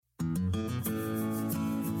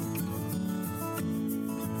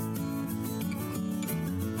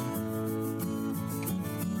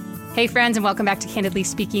Hey friends, and welcome back to Candidly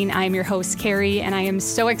Speaking. I am your host, Carrie, and I am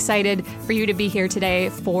so excited for you to be here today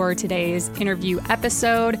for today's interview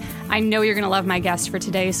episode. I know you're going to love my guest for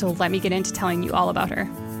today, so let me get into telling you all about her.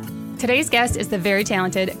 Today's guest is the very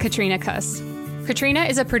talented Katrina Kuss. Katrina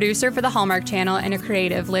is a producer for the Hallmark Channel and a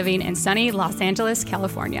creative living in sunny Los Angeles,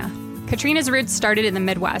 California. Katrina's roots started in the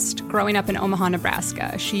Midwest, growing up in Omaha,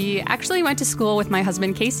 Nebraska. She actually went to school with my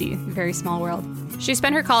husband, Casey. Very small world. She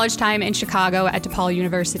spent her college time in Chicago at DePaul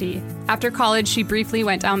University. After college, she briefly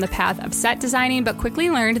went down the path of set designing, but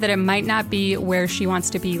quickly learned that it might not be where she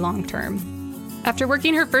wants to be long term. After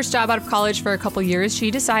working her first job out of college for a couple years,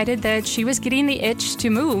 she decided that she was getting the itch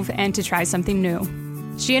to move and to try something new.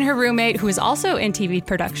 She and her roommate, who is also in TV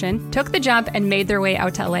production, took the jump and made their way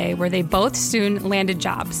out to LA, where they both soon landed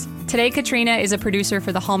jobs. Today, Katrina is a producer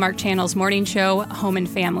for the Hallmark Channel's morning show, Home and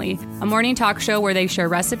Family, a morning talk show where they share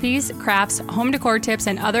recipes, crafts, home decor tips,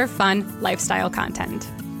 and other fun lifestyle content.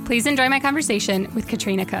 Please enjoy my conversation with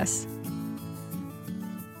Katrina Kuss.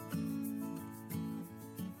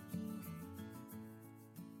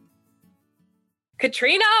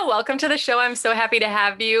 Katrina, welcome to the show. I'm so happy to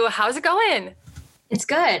have you. How's it going? It's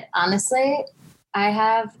good. Honestly, I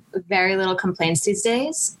have very little complaints these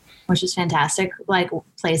days, which is fantastic, like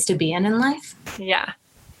place to be in life. Yeah,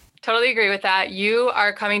 totally agree with that. You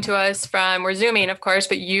are coming to us from, we're Zooming, of course,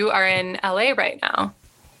 but you are in LA right now.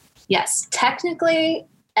 Yes, technically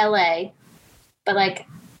LA, but like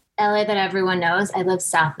LA that everyone knows, I live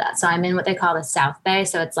south of that. So I'm in what they call the South Bay.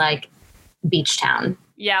 So it's like beach town.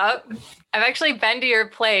 Yeah. I've actually been to your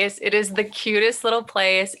place. It is the cutest little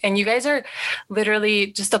place. And you guys are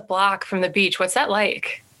literally just a block from the beach. What's that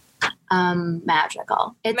like?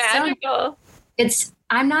 Magical. It's magical.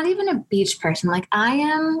 I'm not even a beach person. Like I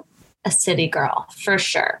am a city girl for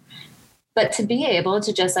sure. But to be able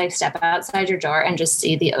to just like step outside your door and just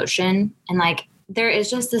see the ocean and like, there is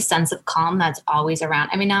just this sense of calm that's always around.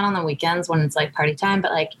 I mean, not on the weekends when it's like party time,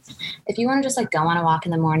 but like if you want to just like go on a walk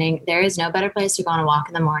in the morning, there is no better place to go on a walk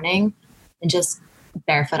in the morning than just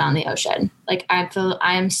barefoot on the ocean. Like I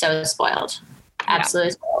am so spoiled.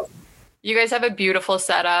 Absolutely spoiled. You guys have a beautiful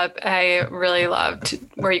setup. I really loved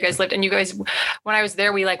where you guys lived. And you guys, when I was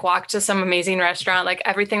there, we like walked to some amazing restaurant. Like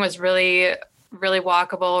everything was really, really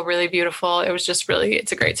walkable, really beautiful. It was just really,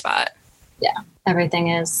 it's a great spot. Yeah. Everything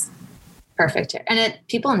is perfect here. And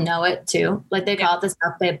people know it too. Like they call it the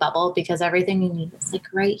South Bay bubble because everything you need is like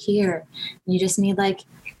right here. You just need like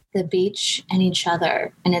the beach and each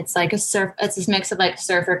other. And it's like it's this mix of like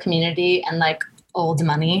surfer community and like old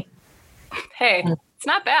money. Hey, it's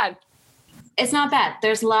not bad. It's not bad.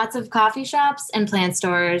 There's lots of coffee shops and plant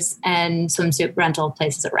stores and swimsuit rental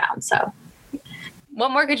places around. So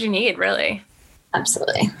what more could you need, really?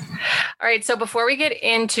 Absolutely. All right. So before we get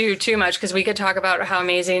into too much, because we could talk about how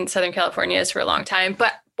amazing Southern California is for a long time,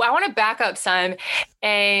 but I want to back up some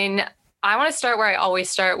and I want to start where I always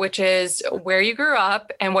start, which is where you grew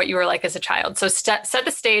up and what you were like as a child. So set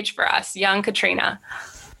the stage for us, young Katrina.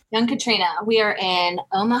 Young Katrina, we are in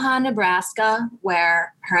Omaha, Nebraska,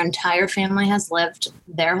 where her entire family has lived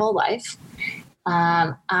their whole life.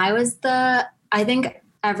 I think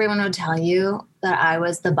everyone would tell you that I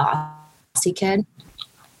was the bossy kid.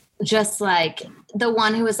 Just like the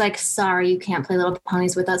one who was like, sorry, you can't play Little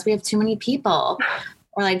Ponies with us. We have too many people.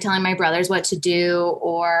 Or like telling my brothers what to do.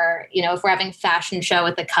 Or, you know, if we're having a fashion show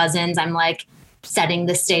with the cousins, I'm like setting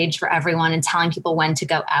the stage for everyone and telling people when to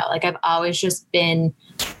go out. Like I've always just been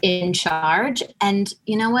in charge. And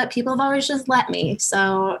you know what? People have always just let me.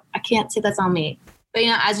 So I can't say that's on me. But, you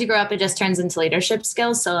know, as you grow up, it just turns into leadership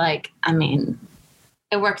skills. So like, I mean,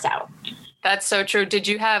 it works out. That's so true. Did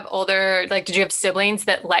you have did you have siblings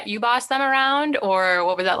that let you boss them around or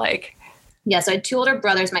what was that like? Yeah, so I had two older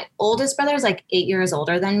brothers. My oldest brother is like 8 years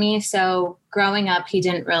older than me. So growing up, he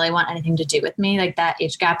didn't really want anything to do with me. Like that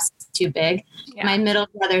age gap's too big. Yeah. My middle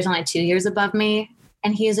brother is only 2 years above me.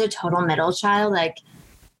 And he's a total middle child, like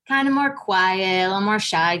kind of more quiet, a little more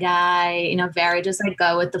shy guy, you know, very just like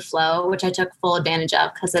go with the flow, which I took full advantage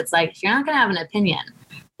of because it's like, if you're not going to have an opinion,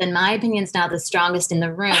 then my opinion's now the strongest in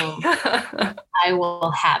the room. I will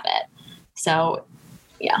have it. So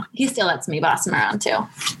yeah, he still lets me boss him around too.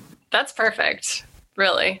 That's perfect.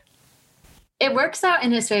 Really. It works out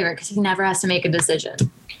in his favor because he never has to make a decision.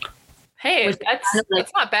 Hey,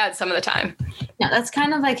 that's not bad some of the time. No, that's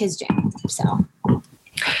kind of like his jam.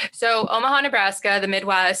 So Omaha, Nebraska, the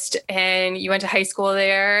Midwest, and you went to high school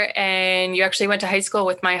there and you actually went to high school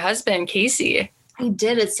with my husband, Casey. We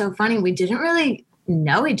did. It's so funny. We didn't really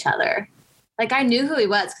know each other. Like I knew who he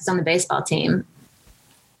was because on the baseball team,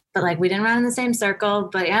 but like we didn't run in the same circle,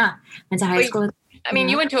 but yeah, went to high school. I mean,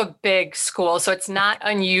 you went to a big school, so it's not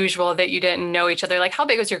unusual that you didn't know each other. Like, how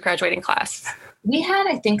big was your graduating class? We had,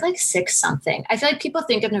 I think, like 6 something. I feel like people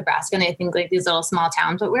think of Nebraska and they think like these little small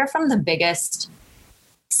towns, but we're from the biggest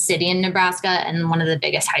city in Nebraska and one of the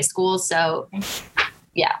biggest high schools. So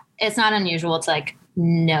yeah, it's not unusual to like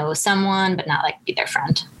know someone, but not like be their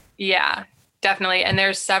friend. Yeah, definitely. And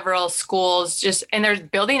there's several schools and they're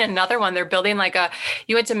building another one. They're building like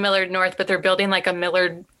you went to Millard North, but they're building like a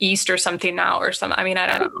Millard East or something now or something. I mean, I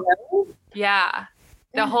don't know. Yeah.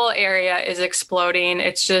 The whole area is exploding.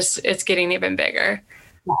 It's getting even bigger.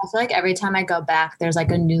 Yeah, I feel like every time I go back, there's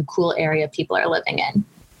like a new cool area people are living in.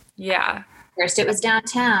 Yeah. First it was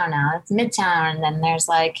downtown, now it's Midtown. And then there's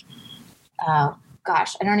like, oh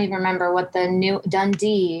gosh, I don't even remember what the new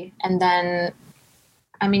Dundee. And then,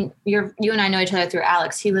 I mean, you and I know each other through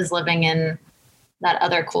Alex. He was living in that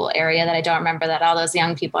other cool area that I don't remember that all those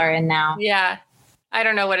young people are in now. Yeah. I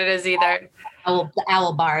don't know what it is either. Oh, the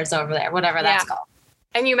Owl Bar is over there, whatever that's called.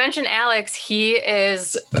 And you mentioned Alex. He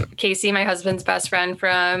is Casey, my husband's best friend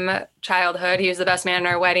from childhood. He was the best man in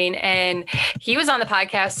our wedding. And he was on the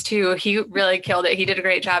podcast too. He really killed it. He did a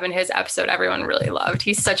great job in his episode. Everyone really loved.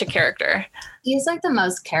 He's such a character. He's like the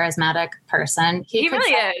most charismatic person. He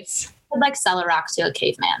really is. He could like sell a rock to a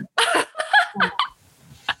caveman.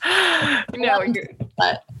 No,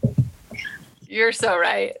 you're so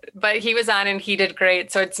right. But he was on and he did great.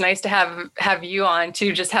 So it's nice to have you on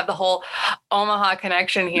to just have the whole Omaha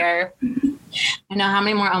connection here. I know. How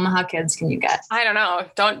many more Omaha kids can you get? I don't know.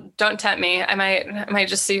 Don't tempt me. I might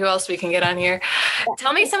just see who else we can get on here.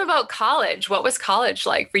 Tell me some about college. What was college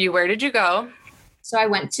like for you? Where did you go? So I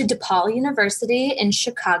went to DePaul University in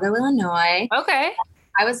Chicago, Illinois. Okay.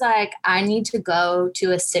 I was like, I need to go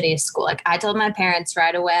to a city school. Like I told my parents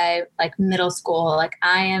right away, like middle school, like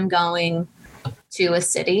I am going to a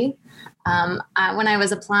city. When I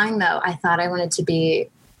was applying though, I thought I wanted to be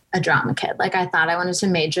a drama kid. Like I thought I wanted to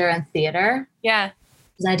major in theater. Yeah.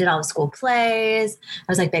 Because I did all the school plays.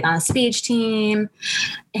 I was like big on the speech team.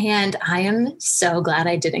 And I am so glad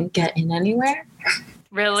I didn't get in anywhere.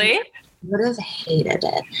 Really? I would have hated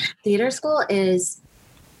it. Theater school is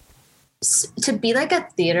to be like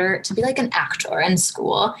an actor in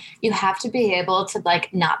school, you have to be able to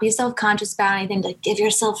like not be self-conscious about anything, to like, give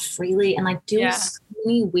yourself freely and like do so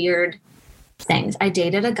many weird things. I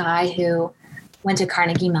dated a guy who went to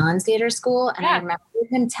Carnegie Mellon's theater school, and I remember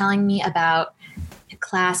him telling me about a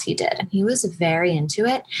class he did, and he was very into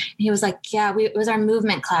it. And he was like, it was our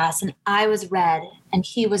movement class, and I was red and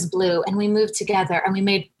he was blue, and we moved together and we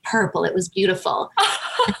made purple. It was beautiful.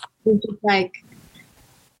 He was just like,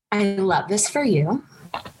 I love this for you.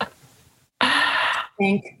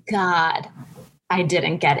 Thank God I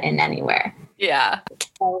didn't get in anywhere. Yeah.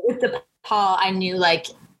 So with DePaul, I knew like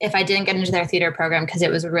if I didn't get into their theater program, because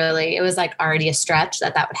it was like already a stretch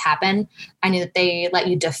that would happen. I knew that they let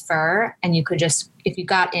you defer, and you could just, if you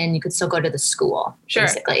got in, you could still go to the school,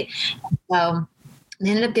 basically. So they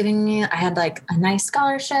ended up giving me, I had like a nice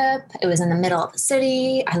scholarship. It was in the middle of the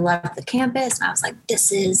city. I loved the campus. And I was like,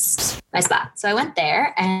 this is my spot. So I went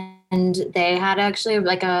there, and they had actually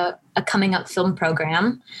like a coming up film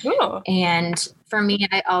program. Ooh. And for me,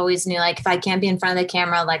 I always knew like if I can't be in front of the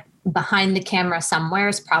camera, like behind the camera somewhere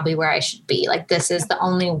is probably where I should be. Like this is the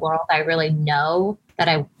only world I really know that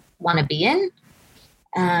I want to be in.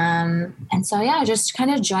 And so, I just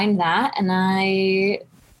kind of joined that, and I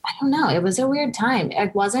don't know. It was a weird time.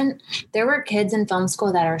 There were kids in film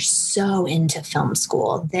school that are so into film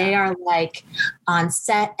school. They are like on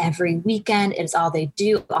set every weekend. It's all they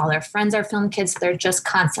do. All their friends are film kids. So they're just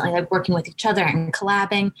constantly like working with each other and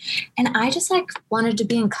collabing. And I just like wanted to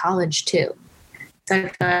be in college too. So I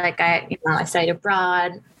feel like I studied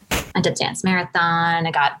abroad. I did dance marathon.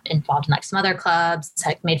 I got involved in like some other clubs.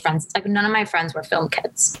 Like made friends. Like none of my friends were film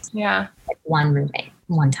kids. Yeah. Like one roommate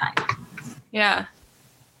one time. Yeah.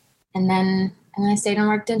 And then I stayed and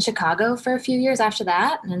worked in Chicago for a few years after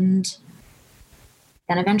that. And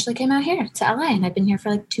then eventually came out here to LA. And I've been here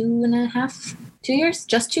for like 2 years,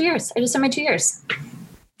 just 2 years. I just did my 2 years.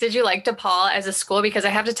 Did you like DePaul as a school? Because I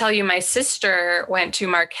have to tell you, my sister went to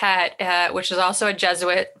Marquette, which is also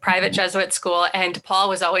a private Jesuit school. And DePaul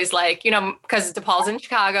was always like, because DePaul's in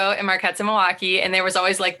Chicago and Marquette's in Milwaukee. And there was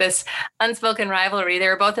always like this unspoken rivalry. They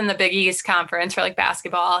were both in the Big East Conference for like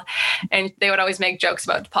basketball. And they would always make jokes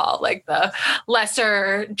about DePaul, like the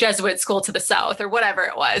lesser Jesuit school to the south or whatever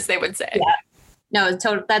it was, they would say. Yeah. No,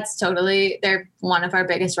 that's totally, they're one of our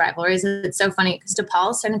biggest rivalries. It's so funny because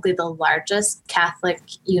DePaul is technically the largest Catholic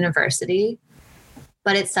university,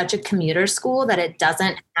 but it's such a commuter school that it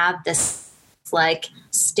doesn't have this like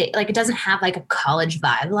state, like it doesn't have like a college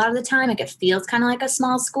vibe a lot of the time. Like it feels kind of like a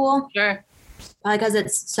small school. Sure. probably because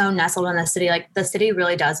it's so nestled in the city. Like the city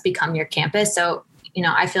really does become your campus. So,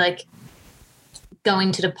 I feel like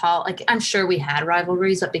going to DePaul, like I'm sure we had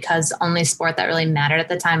rivalries, but because the only sport that really mattered at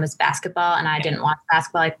the time was basketball, and I didn't watch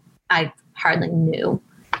basketball, like I hardly knew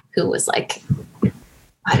who was like,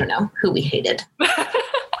 I don't know, who we hated.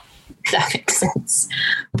 If that makes sense.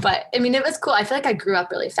 But I mean, it was cool. I feel like I grew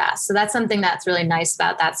up really fast. So that's something that's really nice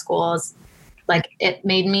about that school is like it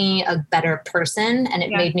made me a better person, and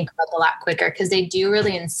it made me grow up a lot quicker because they do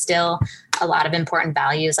really instill a lot of important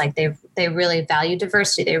values. Like they really value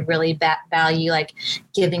diversity. They really value like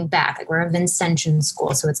giving back. Like we're a Vincentian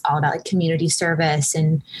school, so it's all about like community service.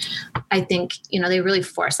 And I think, they really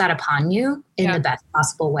force that upon you in the best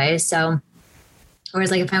possible way. So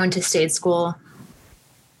whereas like if I went to state school,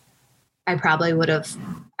 I probably would have,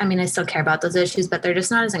 I still care about those issues, but they're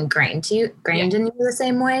just not as ingrained in you the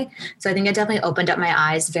same way. So I think it definitely opened up my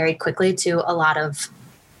eyes very quickly to a lot of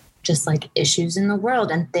just like issues in the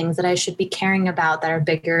world and things that I should be caring about that are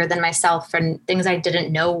bigger than myself, and things I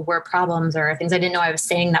didn't know were problems, or things I didn't know I was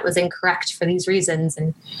saying that was incorrect for these reasons.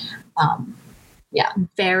 And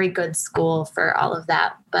very good school for all of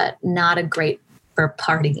that, but not a great for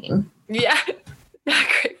partying. Yeah. Not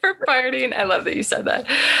great for partying. I love that you said that.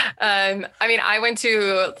 I went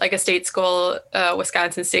to like a state school,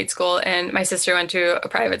 Wisconsin state school, and my sister went to a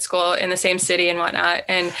private school in the same city and whatnot.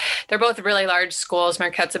 And they're both really large schools.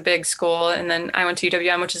 Marquette's a big school. And then I went to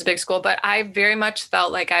UWM, which is a big school, but I very much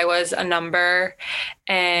felt like I was a number.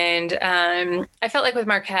 And I felt like with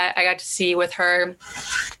Marquette, I got to see with her,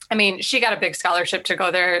 she got a big scholarship to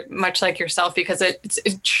go there, much like yourself, because it's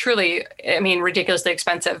truly, ridiculously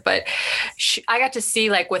expensive. But I got to see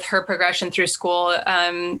like with her progression through school,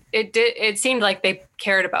 it seemed like they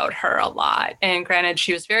cared about her a lot. And granted,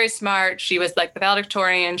 she was very smart. She was like the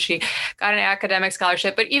valedictorian. She got an academic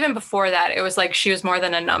scholarship. But even before that, it was like she was more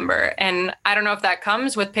than a number. And I don't know if that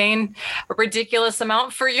comes with paying a ridiculous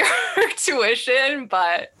amount for your tuition,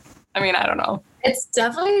 but I don't know. It's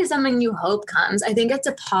definitely something you hope comes. I think at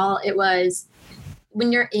DePaul, it was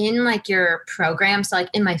when you're in like your program. So like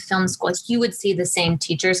in my film school, you would see the same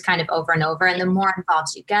teachers kind of over and over. And the more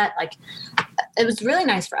involved you get, like it was really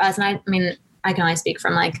nice for us. And I can only speak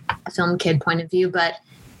from like a film kid point of view, but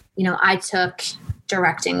I took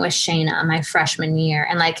directing with Shayna my freshman year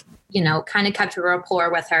and like, kind of kept a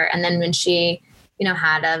rapport with her. And then when she,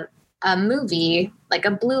 had a movie, like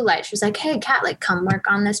a blue light, she was like, hey, Kat, like come work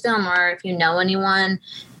on this film. Or if you know anyone,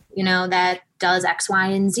 that does X, Y,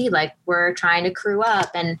 and Z, like we're trying to crew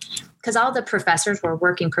up. And because all the professors were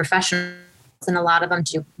working professionals and a lot of them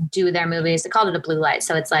do their movies. They called it a blue light.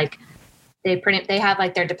 So it's like they have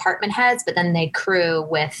like their department heads, but then they crew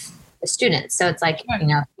with the students. So it's like,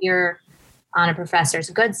 if you're on a professor's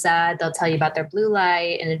good side, they'll tell you about their blue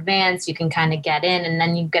light in advance. You can kind of get in and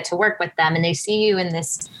then you get to work with them and they see you in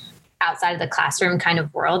this outside of the classroom kind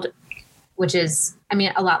of world, which is,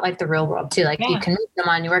 a lot like the real world too. Like you can meet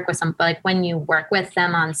someone, you work with them, but like when you work with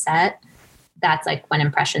them on set, that's like when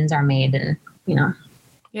impressions are made and,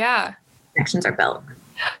 connections are built.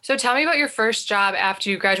 So tell me about your first job after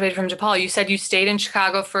you graduated from DePaul. You said you stayed in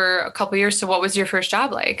Chicago for a couple of years. So what was your first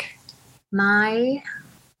job like? My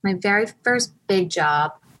very first big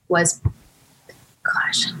job was,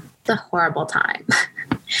 the horrible time.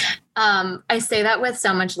 I say that with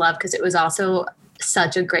so much love because it was also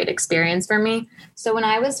such a great experience for me. So when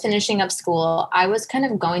I was finishing up school, I was kind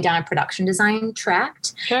of going down a production design track.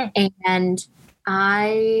 Sure. And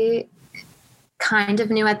I kind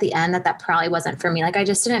of knew at the end that probably wasn't for me. Like I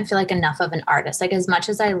just didn't feel like enough of an artist. Like as much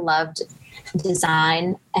as I loved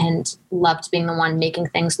design and loved being the one making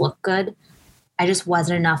things look good, I just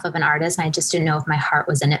wasn't enough of an artist. And I just didn't know if my heart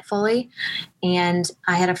was in it fully. And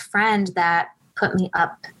I had a friend that put me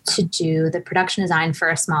up to do the production design for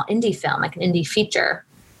a small indie film, like an indie feature.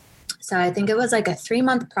 So I think it was like a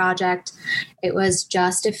 3-month project. It was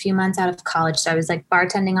just a few months out of college. So I was like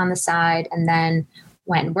bartending on the side and then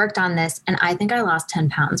went and worked on this. And I think I lost 10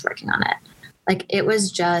 pounds working on it. Like it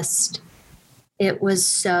was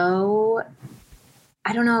so,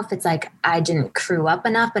 I don't know if it's like I didn't crew up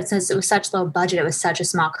enough, but since it was such low budget, it was such a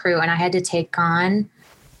small crew and I had to take on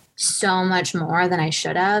so much more than I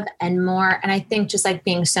should have and more. And I think just like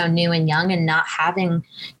being so new and young and not having,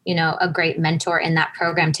 a great mentor in that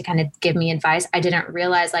program to kind of give me advice, I didn't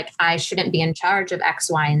realize like I shouldn't be in charge of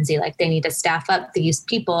X, Y, and Z. Like they need to staff up these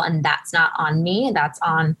people and that's not on me. That's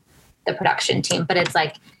on the production team. But it's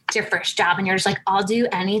like it's your first job and you're just like, I'll do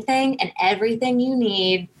anything and everything you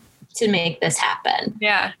need to make this happen.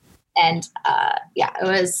 Yeah. And it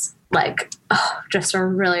was like just a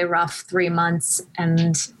really rough 3 months.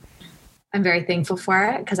 And I'm very thankful for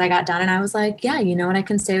it because I got done and I was like, yeah, you know what? I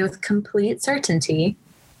can say with complete certainty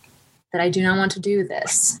that I do not want to do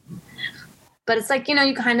this. But it's like,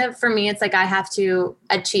 you kind of, for me, it's like I have to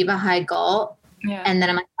achieve a high goal. Yeah. And then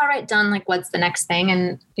I'm like, all right, done. Like, what's the next thing?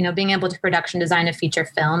 And, being able to production design a feature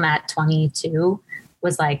film at 22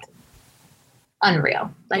 was like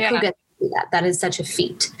unreal. Like, who gets to do that? That is such a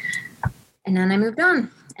feat. And then I moved on.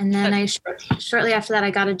 And then shortly after that, I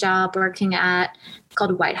got a job working at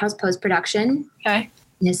called White House Post Production. Okay.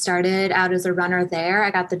 And I started out as a runner there. I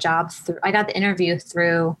got the interview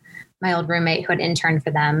through my old roommate who had interned for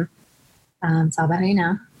them. It's all about who you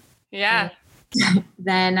know. Yeah.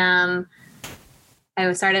 Then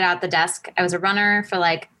I started out the desk. I was a runner for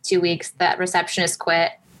like 2 weeks. That receptionist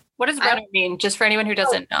quit. What does runner mean? Just for anyone who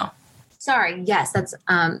doesn't know. Sorry. Yes, that's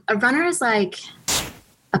a runner is like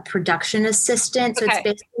a production assistant. So it's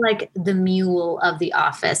basically like the mule of the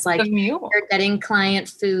office. Like you're getting client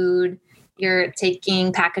food. You're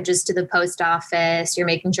taking packages to the post office. You're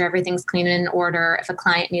making sure everything's clean and in order. If a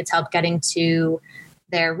client needs help getting to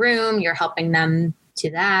their room, you're helping them to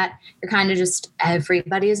that. You're kind of just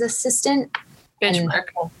everybody's assistant. Bitch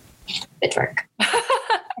work.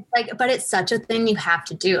 But it's such a thing you have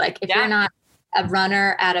to do. Like if you're not a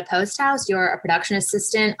runner at a post house, you're a production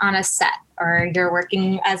assistant on a set, or you're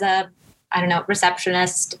working as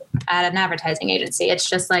receptionist at an advertising agency. It's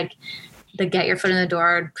just like the get your foot in the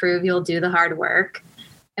door, prove you'll do the hard work.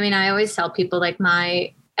 I mean, I always tell people like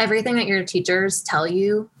everything that your teachers tell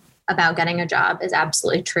you about getting a job is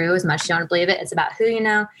absolutely true. As much as you don't believe it, it's about who you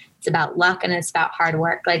know, it's about luck, and it's about hard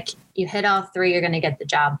work. Like you hit all three, you're going to get the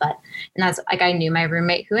job. And that's like, I knew my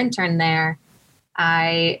roommate who interned there.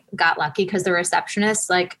 I got lucky because the receptionist,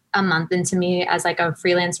 like a month into me as like a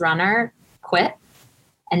freelance runner, quit,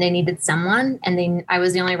 and they needed someone. And I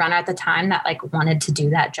was the only runner at the time that like wanted to do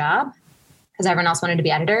that job because everyone else wanted to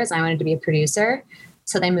be editors and I wanted to be a producer.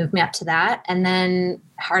 So they moved me up to that. And then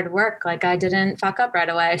hard work, like I didn't fuck up right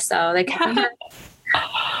away. So they kept me.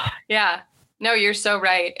 Yeah. No, you're so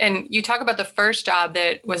right. And you talk about the first job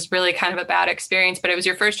that was really kind of a bad experience, but it was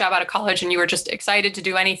your first job out of college and you were just excited to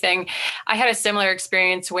do anything. I had a similar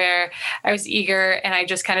experience where I was eager and I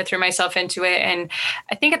just kind of threw myself into it. And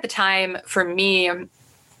I think at the time for me,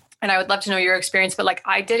 and I would love to know your experience, but like,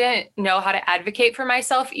 I didn't know how to advocate for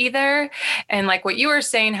myself either. And like what you were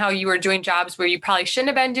saying, how you were doing jobs where you probably shouldn't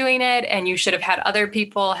have been doing it and you should have had other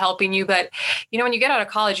people helping you. But, when you get out of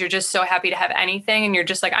college, you're just so happy to have anything. And you're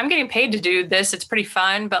just like, I'm getting paid to do this. It's pretty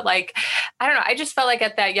fun. But like, I don't know. I just felt like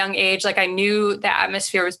at that young age, like I knew the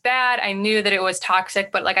atmosphere was bad. I knew that it was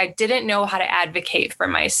toxic, but like, I didn't know how to advocate for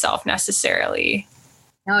myself necessarily.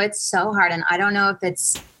 No, it's so hard. And I don't know if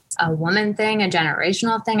it's a woman thing, a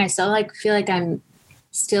generational thing. I still like feel like I'm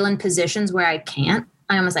still in positions where I can't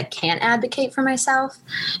advocate for myself.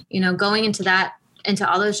 Going into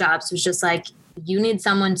all those jobs was just like, you need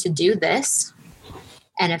someone to do this.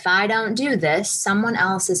 And if I don't do this, someone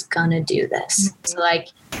else is gonna do this. So like,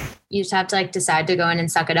 you just have to like decide to go in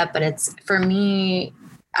and suck it up. But it's, for me,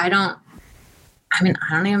 I don't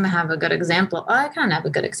even have a good example. Oh, I kind of have a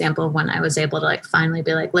good example of when I was able to like finally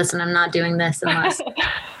be like, listen, I'm not doing this unless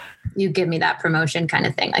you give me that promotion kind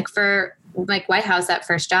of thing. Like for like White House, that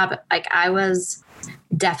first job, like I was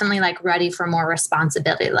definitely like ready for more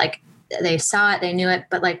responsibility. Like they saw it, they knew it,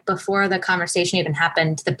 but like before the conversation even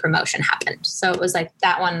happened, the promotion happened. So it was like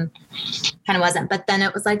that one kind of wasn't, but then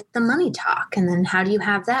it was like the money talk. And then how do you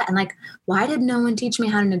have that? And like, why did no one teach me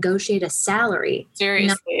how to negotiate a salary?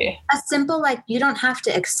 Seriously. A simple, like, you don't have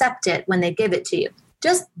to accept it when they give it to you.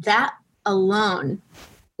 Just that alone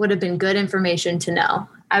would have been good information to know.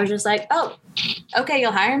 I was just like, oh, okay,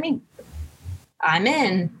 you'll hire me. I'm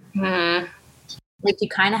in. Mm-hmm. Like you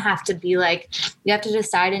kind of have to be like, you have to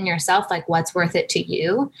decide in yourself, like what's worth it to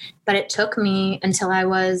you. But it took me until I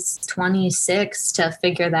was 26 to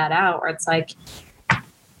figure that out, where it's like,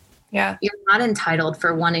 yeah, you're not entitled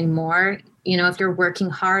for wanting more. If you're working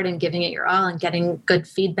hard and giving it your all and getting good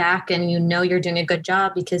feedback and you're doing a good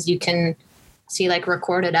job because you can see like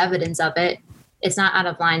recorded evidence of it, it's not out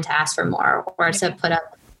of line to ask for more or to put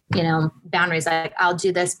up, boundaries. Like I'll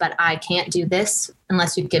do this, but I can't do this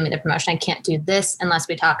unless you give me the promotion. I can't do this unless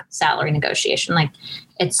we talk salary negotiation. Like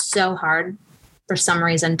it's so hard for some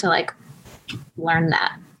reason to like learn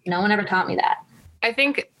that. No one ever taught me that. I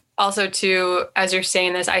think also too, as you're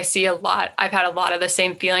saying this, I see a lot. I've had a lot of the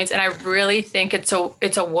same feelings, and I really think it's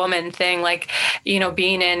a woman thing. Like,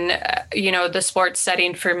 being in, the sports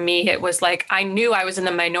setting for me, it was like, I knew I was in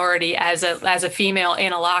the minority as a female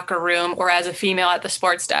in a locker room or as a female at the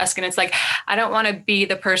sports desk. And it's like, I don't want to be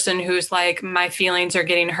the person who's like, my feelings are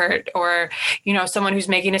getting hurt, or, someone who's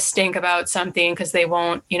making a stink about something because they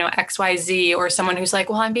won't, XYZ, or someone who's like,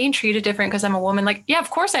 well, I'm being treated different because I'm a woman. Like, yeah, of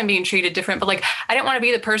course I'm being treated different, but like, I didn't want to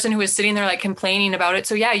be the person who was sitting there like complaining about it.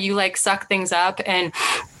 So yeah, you like suck things up, and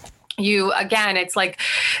again, it's like,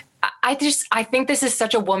 I think this is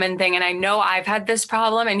such a woman thing. And I know I've had this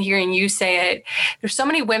problem, and hearing you say it, there's so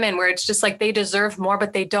many women where it's just like, they deserve more,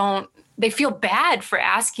 but they feel bad for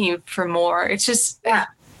asking for more. It's just, yeah.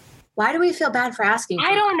 Why do we feel bad for asking?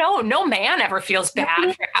 I don't know. No man ever feels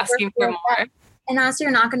bad for asking for more. And also,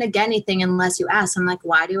 you're not going to get anything unless you ask. I'm like,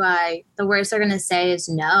 the worst they're going to say is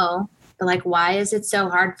no. But like, why is it so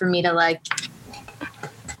hard for me to like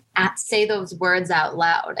say those words out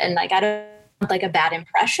loud? And like, I don't want like a bad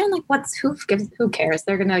impression. Like, who cares?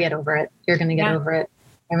 They're going to get over it. You're going to get over it.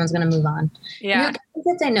 Everyone's going to move on. Yeah.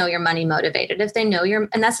 If they know you're money motivated, if they know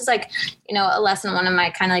and that's just like, a lesson one of my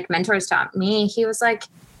kind of like mentors taught me. He was like,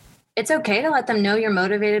 it's okay to let them know you're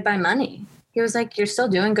motivated by money. He was like, you're still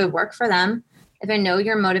doing good work for them. If they know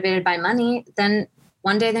you're motivated by money, then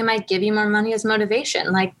one day they might give you more money as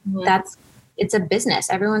motivation. Like it's a business.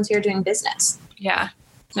 Everyone's here doing business. Yeah.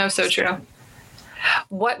 No, so true.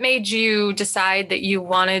 What made you decide that you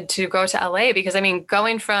wanted to go to LA? Because I mean,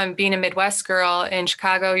 going from being a Midwest girl in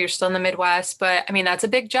Chicago, you're still in the Midwest, but I mean, that's a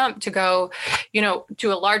big jump to go,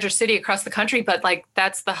 to a larger city across the country, but like,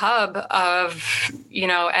 that's the hub of,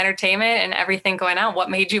 entertainment and everything going on.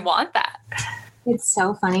 What made you want that? It's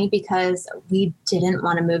so funny because we didn't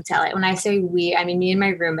want to move to LA. When I say we, I mean me and my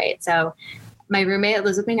roommate. So my roommate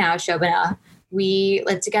lives with me now, Shobana. We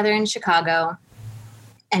lived together in Chicago,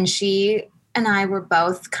 and she and I were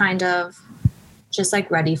both kind of just like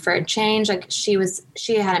ready for a change. Like she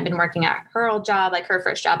hadn't been working at her old job, like her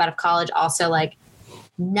first job out of college, also like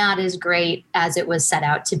not as great as it was set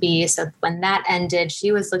out to be. So when that ended,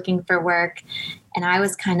 she was looking for work, and I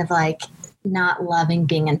was kind of like not loving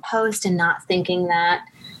being in post and not thinking that,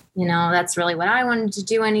 that's really what I wanted to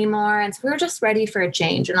do anymore. And so we were just ready for a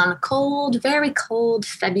change. And on a cold, very cold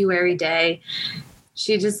February day,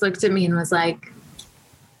 she just looked at me and was like,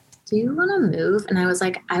 do you want to move? And I was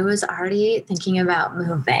like, I was already thinking about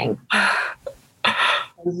moving.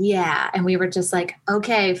 Yeah. And we were just like,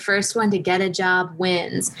 okay, first one to get a job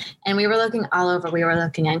wins. And we were looking all over. We were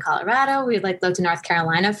looking in Colorado. We looked in North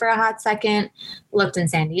Carolina for a hot second, looked in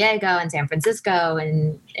San Diego and San Francisco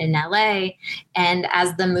and in LA. And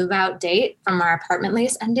as the move out date from our apartment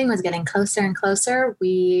lease ending was getting closer and closer,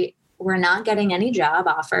 we were not getting any job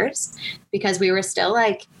offers because we were still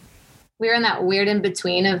like, we were in that weird in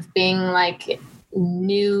between of being like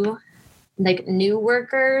new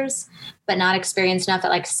workers, but not experienced enough that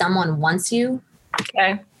like someone wants you.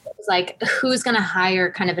 Okay. It was like, who's going to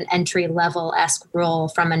hire kind of an entry level-esque role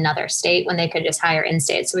from another state when they could just hire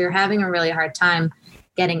in-state? So we were having a really hard time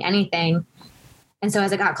getting anything. And so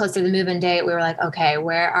as it got closer to the move-in date, we were like, okay,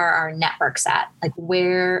 where are our networks at? Like,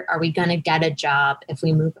 where are we going to get a job if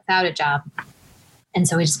we move without a job? And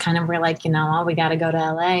so we just kind of were like, we got to go to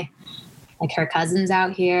LA. Like her cousin's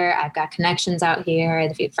out here. I've got connections out here. I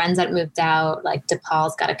had a few friends that moved out. Like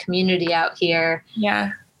DePaul's got a community out here.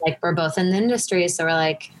 Yeah. Like we're both in the industry. So we're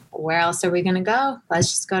like, where else are we going to go? Let's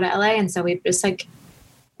just go to LA. And so we just like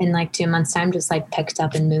in like 2 months time, just like picked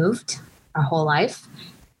up and moved our whole life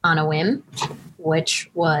on a whim, which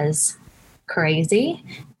was crazy.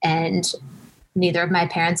 And neither of my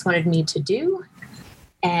parents wanted me to do.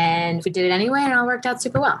 And we did it anyway. And it all worked out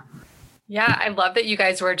super well. Yeah, I love that you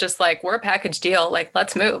guys were just like, we're a package deal. Like,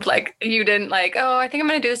 let's move. Like, you didn't like, oh, I think I'm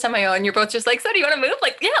going to do this on my own. You're both just like, so do you want to move?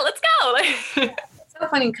 Like, yeah, let's go. Like, it's so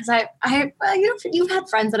funny because you've had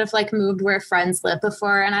friends that have like moved where friends live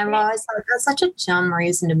before. And I've always thought that's such a dumb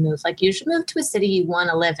reason to move. Like, you should move to a city you want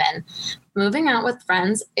to live in. Moving out with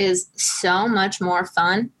friends is so much more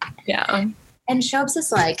fun. Yeah. And Shobs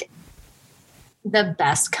is like the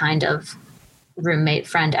best kind of roommate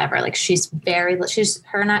friend ever. Like she's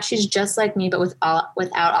just like me, but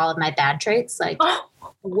without all of my bad traits, like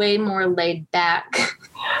way more laid back,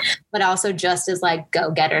 but also just as like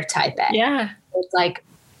go-getter type A. Yeah. It's like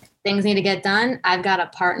things need to get done. I've got a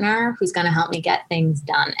partner who's going to help me get things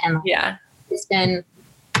done. And yeah, it's been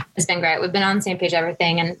great. We've been on the same page,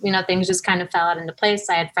 everything. And, things just kind of fell out into place.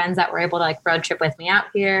 I had friends that were able to like road trip with me out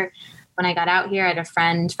here. When I got out here, I had a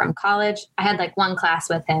friend from college. I had like one class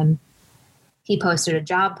with him. He posted a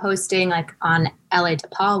job posting like on LA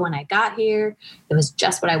DePaul when I got here. It was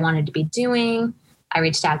just what I wanted to be doing. I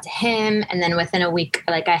reached out to him, and then within a week,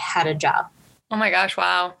 like I had a job. Oh my gosh,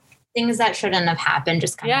 wow. Things that shouldn't have happened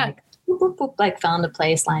just kind of like boop, boop, boop, like fell into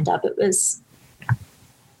place, lined up. It was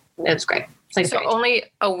great. It's like so only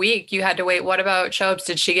a week you had to wait. What about Shobes?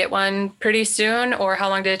 Did she get one pretty soon, or how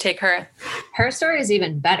long did it take her? Her story is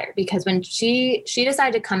even better because when she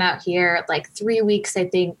decided to come out here like 3 weeks, I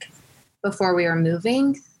think, before we were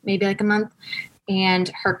moving, maybe like a month.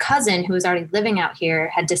 And her cousin, who was already living out here,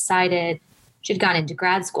 had decided she'd gone into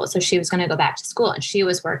grad school. So she was going to go back to school. And she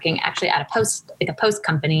was working actually at a post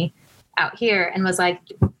company out here, and was like,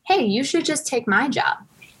 hey, you should just take my job.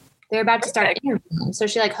 They're about to start interviewing. So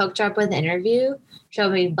she like hooked her up with an interview.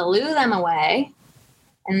 She blew them away,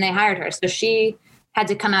 and they hired her. So she had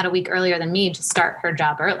to come out a week earlier than me to start her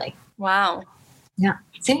job early. Wow. Yeah.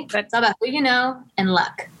 See, it's all about who you know and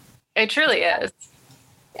luck. It truly is.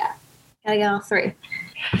 Yeah. Gotta get all three.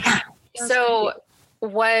 Yeah. So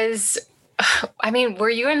were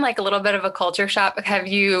you in like a little bit of a culture shock?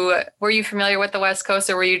 Were you familiar with the West Coast,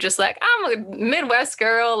 or were you just like, I'm a Midwest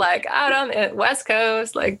girl, like out on the West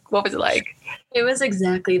Coast? Like, what was it like? It was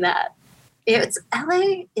exactly that.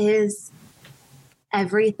 LA is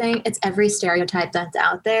everything. It's every stereotype that's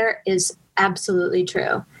out there is absolutely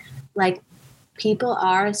true. Like, people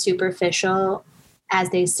are superficial as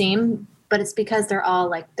they seem, but it's because they're all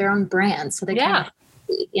like their own brands. So they kind of,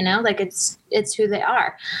 like it's who they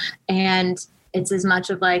are. And it's as much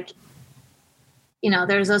of like,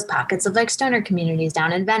 there's those pockets of like stoner communities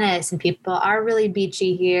down in Venice, and people are really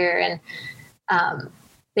beachy here. And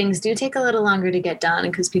things do take a little longer to get done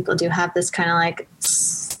because people do have this kind of like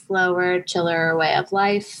slower, chiller way of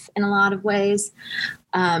life in a lot of ways.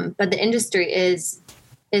 But the industry is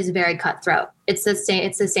very cutthroat. It's the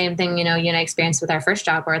same thing, you and I experienced with our first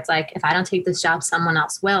job, where it's like, if I don't take this job, someone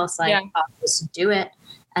else will. So like, I'll just do it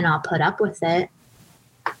and I'll put up with it.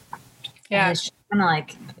 Yeah. And it's just kind of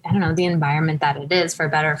like, I don't know, the environment that it is, for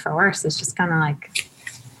better or for worse. It's just kind of like,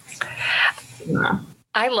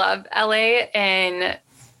 I love LA, and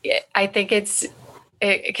I think it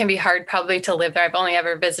can be hard probably to live there. I've only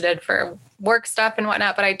ever visited for work stuff and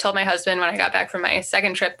whatnot, but I told my husband when I got back from my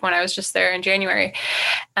second trip, when I was just there in January,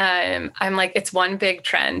 I'm like, it's one big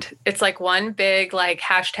trend. It's like one big like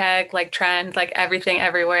hashtag, like trend, like everything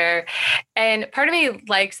everywhere. And part of me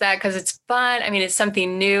likes that because it's fun. I mean, it's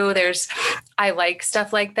something new. I like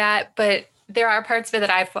stuff like that, but there are parts of it that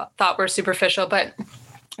I thought were superficial. But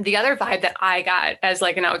the other vibe that I got as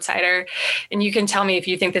like an outsider, and you can tell me if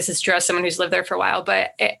you think this is true as someone who's lived there for a while,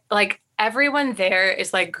 but everyone there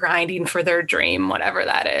is like grinding for their dream, whatever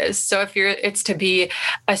that is. So if it's to be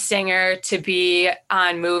a singer, to be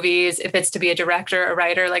on movies, if it's to be a director, a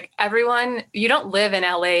writer, like everyone, you don't live in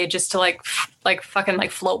LA just to like fucking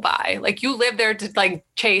like float by. Like, you live there to like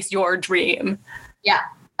chase your dream. Yeah.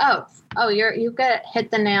 Oh, you've got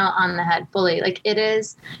hit the nail on the head fully. Like,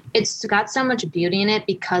 it's got so much beauty in it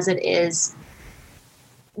because it is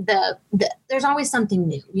there's always something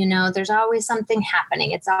new, there's always something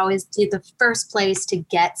happening. It's always the first place to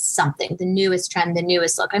get something, the newest trend, the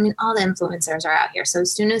newest look. I mean, all the influencers are out here. So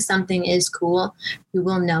as soon as something is cool, you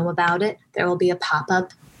will know about it. There will be a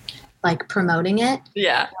pop-up like promoting it.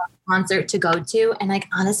 Yeah. Concert to go to. And like,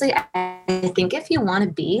 honestly, I think if you want to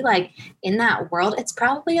be like in that world, it's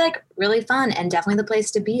probably like really fun and definitely the place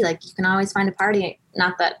to be. Like, you can always find a party.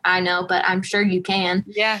 Not that I know, but I'm sure you can.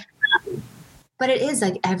 Yeah. But it is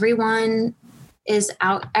like everyone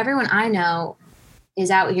I know is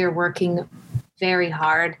out here working very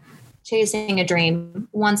hard, chasing a dream,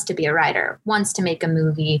 wants to be a writer, wants to make a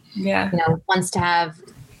movie, wants to have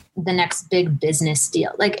the next big business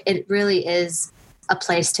deal. Like, it really is a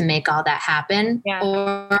place to make all that happen,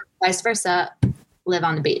 or vice versa, live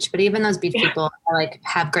on the beach. But even those beach people like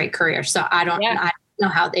have great careers. So I don't know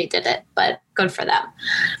how they did it, but good for them.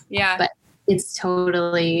 Yeah. But it's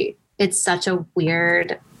such a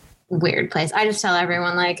weird place. I just tell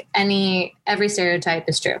everyone like every stereotype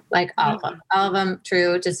is true. Like all of them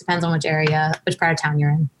true. It just depends on which area, which part of town you're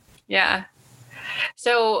in. Yeah.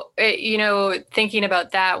 So, thinking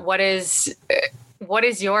about that, what is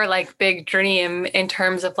your like big dream in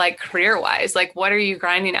terms of like career wise? Like, what are you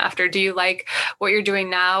grinding after? Do you like what you're doing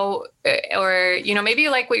now, or, maybe you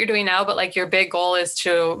like what you're doing now, but like your big goal is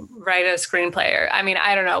to write a screenplay? I mean,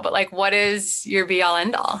 I don't know, but like, what is your be all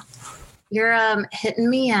end all? You're hitting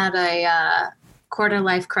me at a quarter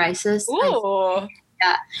life crisis. Ooh.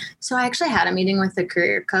 Yeah. So I actually had a meeting with a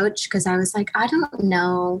career coach because I was like, I don't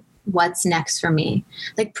know what's next for me.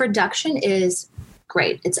 Like, production is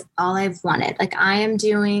great. It's all I've wanted. Like, I am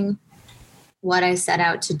doing what I set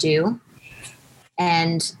out to do.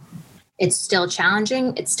 And it's still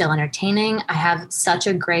challenging. It's still entertaining. I have such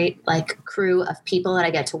a great like crew of people that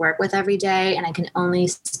I get to work with every day, and I can only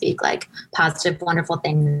speak like positive, wonderful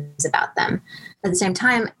things about them. At the same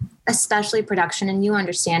time, especially production, and you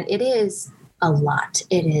understand, it is a lot.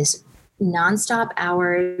 It is nonstop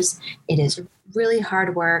hours. It is really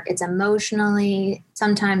hard work. It's emotionally,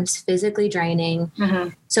 sometimes physically draining. Mm-hmm.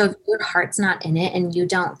 So if your heart's not in it and you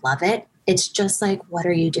don't love it, it's just like, what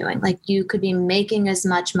are you doing? Like you could be making as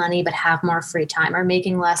much money, but have more free time, or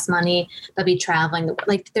making less money, but be traveling.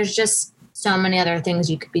 Like there's just so many other things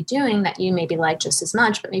you could be doing that you maybe like just as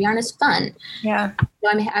much, but maybe aren't as fun. Yeah.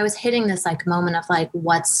 So I was hitting this like moment of like,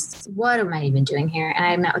 what am I even doing here? And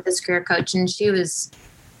I met with this career coach, and she was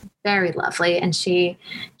very lovely. And she,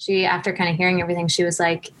 after kind of hearing everything, she was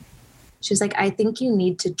like, I think you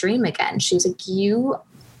need to dream again. She was like,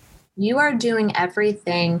 you are doing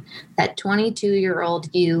everything that 22-year-old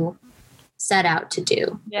you set out to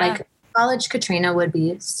do. Yeah. Like college Katrina would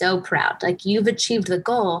be so proud. Like you've achieved the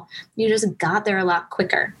goal. You just got there a lot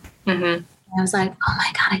quicker. Mm-hmm. And I was like, oh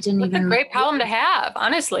my God, I didn't even. That's a great problem to have,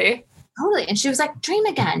 honestly. Totally. And she was like, dream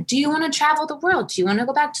again. Do you want to travel the world? Do you want to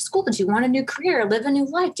go back to school? Do you want a new career, live a new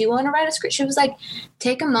life? Do you want to write a script? She was like,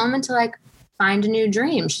 take a moment to like find a new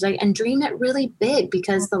dream. She's like, and dream it really big,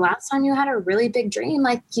 because the last time you had a really big dream,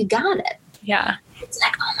 like you got it. Yeah. It's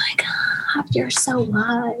like, oh my God, you're so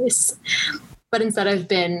wise. But instead I've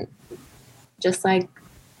been just like,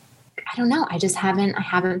 I don't know. I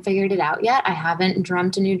haven't figured it out yet. I haven't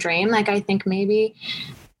dreamt a new dream. Like, I think maybe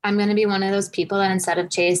I'm going to be one of those people that instead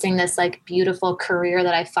of chasing this like beautiful career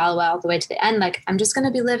that I follow all the way to the end, like I'm just going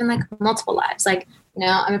to be living like multiple lives. Like, you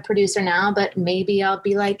know, I'm a producer now, but maybe I'll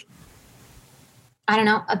be like, I don't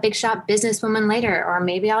know, a big shot businesswoman later, or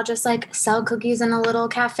maybe I'll just like sell cookies in a little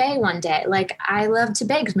cafe one day. Like I love to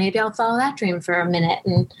bake. Maybe I'll follow that dream for a minute.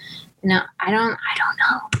 And you know, I don't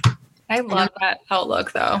know. I love that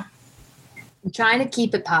outlook though. I'm trying to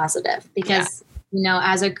keep it positive because, you know,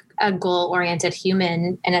 as a goal-oriented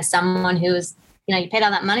human and as someone who's, you know, you paid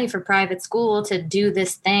all that money for private school to do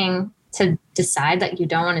this thing, to decide that you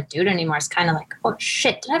don't want to do it anymore. It's kind of like, oh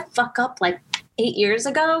shit, did I fuck up like 8 years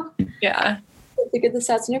ago? Yeah. Figure this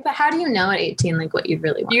out soon. But how do you know at 18 like what you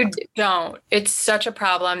really want to do? You don't. It's such a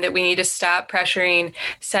problem that we need to stop pressuring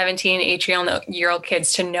 17, 18-year-old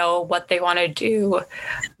kids to know what they want to do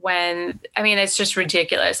when, I mean, it's just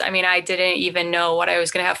ridiculous. I mean, I didn't even know what I was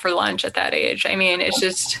going to have for lunch at that age. I mean, it's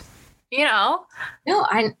just, you know. No,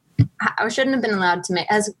 I shouldn't have been allowed to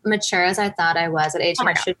make, as mature as I thought I was at 18,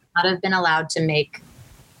 I should not have been allowed to make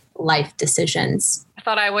life decisions. I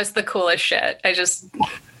thought I was the coolest shit.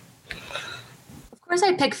 Of course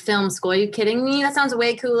I picked film school. Are you kidding me? That sounds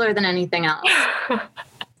way cooler than anything else.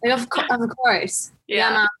 Like, of course.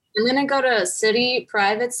 Yeah. I'm going to go to a city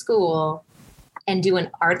private school and do an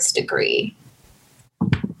arts degree.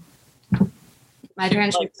 My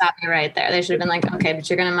parents should stop me right there. They should have been like, okay, but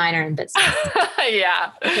you're going to minor in business.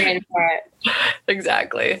 Yeah. For it.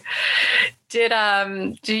 Exactly.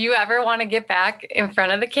 Do you ever want to get back in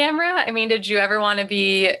front of the camera? I mean, did you ever want to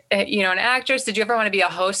be, you know, an actress? Did you ever want to be a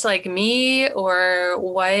host like me, or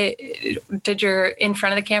what? Did your in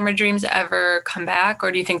front of the camera dreams ever come back,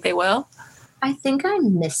 or do you think they will? I think I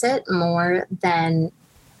miss it more than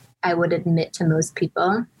I would admit to most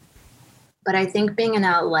people. But I think being in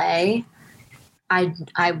LA,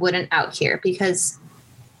 I wouldn't out here, because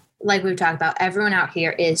like we've talked about, everyone out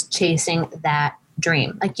here is chasing that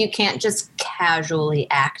dream. Like you can't just casually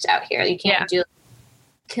act out here. You can't do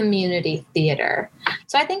community theater.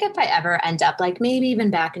 So I think if I ever end up like maybe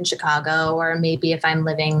even back in Chicago, or maybe if I'm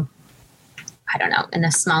living, I don't know, in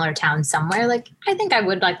a smaller town somewhere, like I think I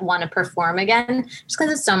would like want to perform again, just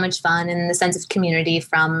because it's so much fun, and the sense of community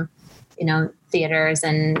from, you know, theaters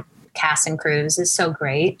and cast and crews is so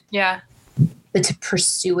great. Yeah. But to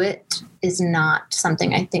pursue it is not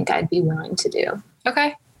something I think I'd be willing to do.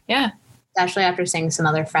 Okay. Yeah. Especially after seeing some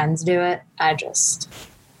other friends do it. It's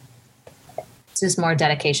just more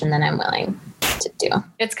dedication than I'm willing to do.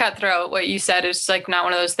 It's cutthroat. What you said is like not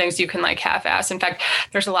one of those things you can like half-ass. In fact,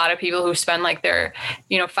 there's a lot of people who spend like their,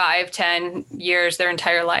 5-10 years, their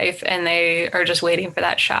entire life, and they are just waiting for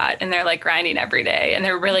that shot, and they're like grinding every day, and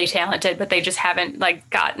they're really talented, but they just haven't like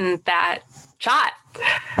gotten that shot.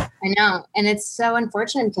 I know. And it's so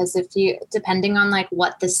unfortunate, because depending on like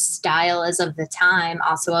what the style is of the time,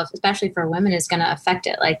 also, especially for women, is going to affect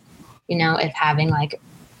it. Like, if having like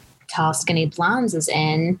tall, skinny blondes is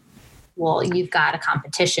in, well, you've got a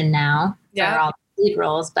competition now for all the lead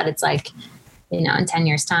roles, but it's like, in 10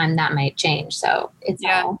 years time, that might change. So it's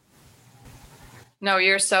all. No,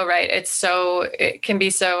 you're so right. It can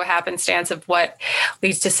be so happenstance of what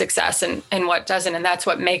leads to success and what doesn't. And that's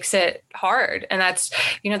what makes it hard. And that's,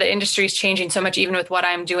 the industry is changing so much, even with what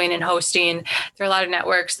I'm doing in hosting. There are a lot of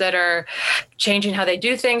networks that are changing how they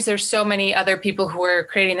do things. There's so many other people who are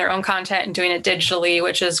creating their own content and doing it digitally,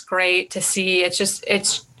 which is great to see.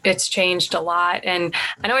 It's changed a lot. And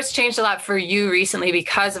I know it's changed a lot for you recently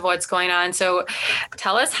because of what's going on. So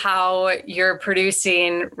tell us how you're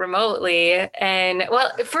producing remotely. And well,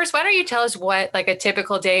 first, why don't you tell us what like a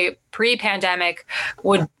typical day pre-pandemic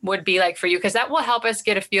would be like for you? Because that will help us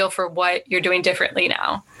get a feel for what you're doing differently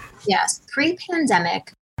now. Yes.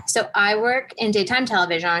 Pre-pandemic. So I work in daytime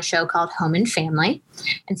television on a show called Home and Family.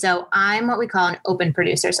 And so I'm what we call an open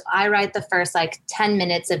producer. So I write the first 10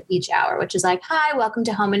 minutes of each hour, which is like, hi, welcome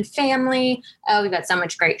to Home and Family. Oh, we've got so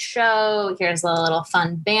much great show. Here's a little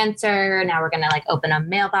fun banter. Now we're going to open a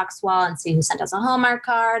mailbox wall and see who sent us a Hallmark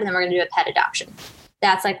card. And then we're going to do a pet adoption.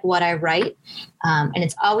 That's what I write. And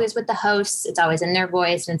it's always with the hosts. It's always in their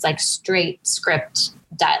voice. And it's straight script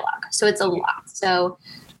dialogue. So it's a lot. So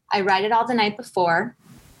I write it all the night before,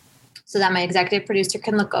 so that my executive producer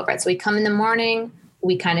can look over it. So we come in the morning,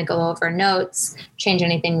 we kind of go over notes, change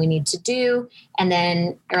anything we need to do. And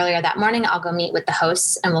then earlier that morning, I'll go meet with the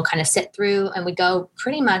hosts and we'll kind of sit through and we go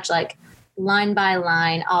pretty much line by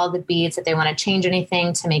line, all the beats, if they want to change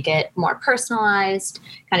anything to make it more personalized,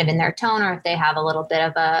 kind of in their tone, or if they have a little bit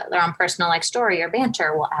of their own personal story or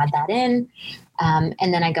banter, we'll add that in. And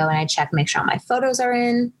then I go and I check, make sure all my photos are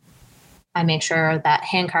in. I make sure that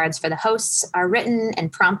hand cards for the hosts are written and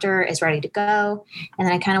prompter is ready to go. And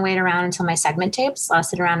then I kind of wait around until my segment tapes. So I'll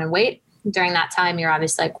sit around and wait. During that time, you're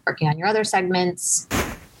obviously working on your other segments,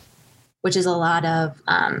 which is a lot of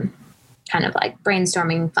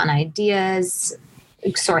brainstorming fun ideas,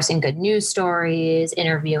 sourcing good news stories,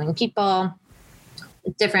 interviewing people.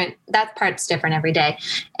 Different. That part's different every day.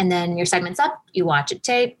 And then your segment's up, you watch it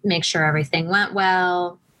tape, make sure everything went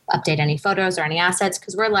well, update any photos or any assets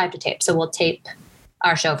because we're live to tape. So we'll tape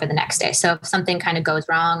our show for the next day. So if something kind of goes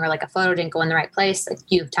wrong or a photo didn't go in the right place,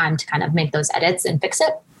 you have time to kind of make those edits and fix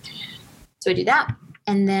it. So we do that.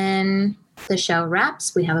 And then the show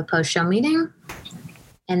wraps. We have a post-show meeting.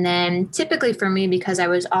 And then typically for me, because I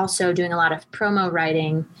was also doing a lot of promo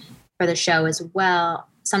writing for the show as well,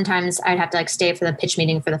 sometimes I'd have to stay for the pitch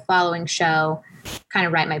meeting for the following show, kind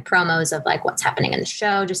of write my promos of what's happening in the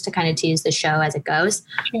show, just to kind of tease the show as it goes.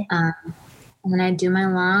 Sure. And then I'd do my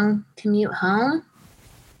long commute home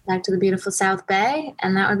back to the beautiful South Bay.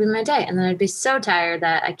 And that would be my day. And then I'd be so tired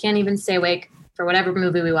that I can't even stay awake for whatever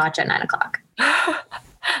movie we watch at 9:00.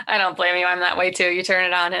 I don't blame you. I'm that way too. You turn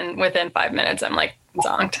it on and within 5 minutes, I'm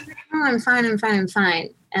zonked. Oh, I'm fine.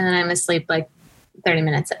 And then I'm asleep 30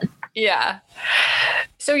 minutes in. Yeah.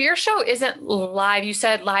 So your show isn't live. You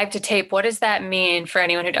said live to tape. What does that mean for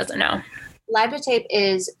anyone who doesn't know? Live to tape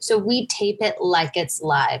is, so we tape it like it's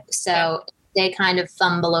live. So they kind of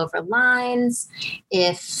fumble over lines.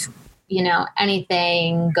 If,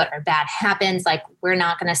 anything good or bad happens, we're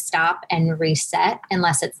not going to stop and reset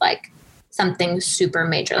unless it's something super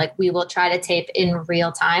major. We will try to tape in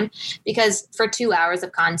real time because for 2 hours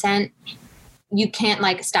of content, you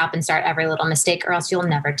can't stop and start every little mistake or else you'll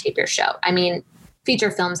never tape your show. I mean,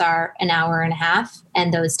 feature films are an hour and a half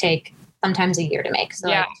and those take sometimes a year to make. So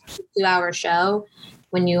a 2-hour show,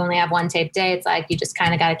 when you only have one tape day, it's you just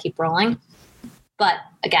kind of got to keep rolling. But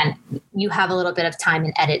again, you have a little bit of time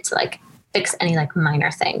and edit to fix any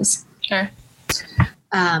minor things. Sure.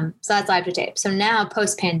 So that's live to tape. So now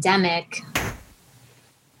post-pandemic,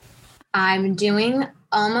 I'm doing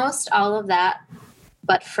almost all of that,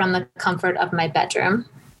 but from the comfort of my bedroom.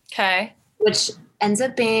 Okay. Which ends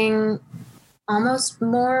up being almost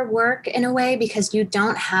more work in a way because you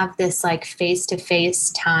don't have this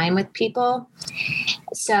face-to-face time with people.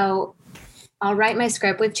 So I'll write my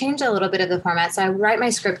script. We've changed a little bit of the format. So I write my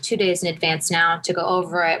script 2 days in advance now to go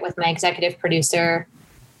over it with my executive producer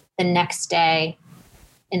the next day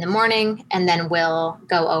in the morning. And then we'll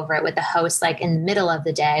go over it with the host in the middle of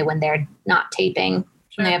the day when they're not taping.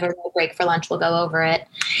 When they have a break for lunch, we'll go over it.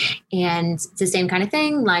 And it's the same kind of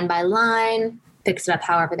thing, line by line, fix it up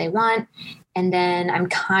however they want. And then I'm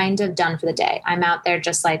kind of done for the day. I'm out there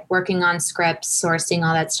just working on scripts, sourcing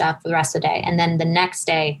all that stuff for the rest of the day. And then the next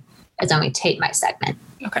day is when we tape my segment.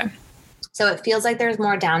 Okay. So it feels like there's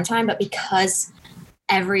more downtime, but because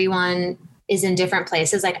everyone is in different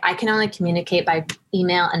places, I can only communicate by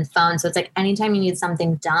email and phone. So it's anytime you need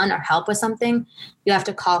something done or help with something, you have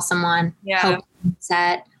to call someone, help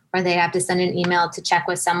set, or they have to send an email to check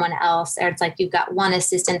with someone else. Or it's you've got one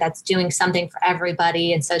assistant that's doing something for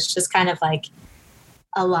everybody. And so it's just kind of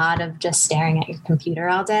a lot of just staring at your computer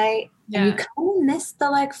all day. Yeah. And you kind of miss the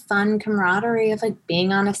like fun camaraderie of like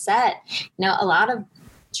being on a set. You know, a lot of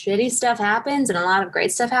shitty stuff happens and a lot of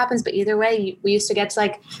great stuff happens, but either way, we used to get to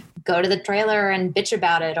like go to the trailer and bitch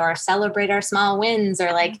about it or celebrate our small wins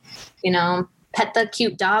or like, you know, pet the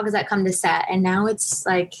cute dogs that come to set. And now it's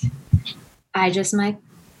like, I just like,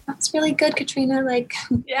 that's really good, Katrina. Like,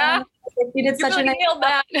 yeah, you did such really a nailed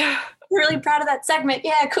that. Really proud of that segment.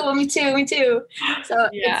 Yeah, cool. Me too. So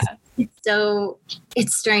yeah.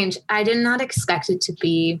 it's strange. I did not expect it to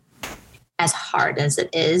be as hard as it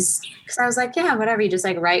is, because I was like, yeah, whatever. You just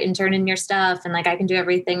like write and turn in your stuff, and like I can do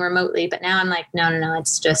everything remotely. But now I'm like, no.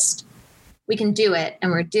 It's just we can do it,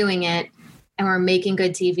 and we're doing it, and we're making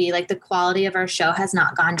good TV. Like the quality of our show has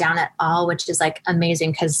not gone down at all, which is like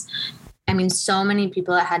amazing. Because I mean, so many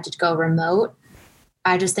people that had to go remote.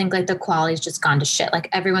 I just think like the quality's just gone to shit. Like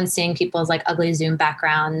everyone's seeing people's like ugly Zoom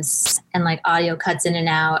backgrounds and like audio cuts in and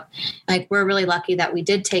out. Like we're really lucky that we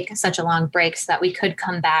did take such a long break so that we could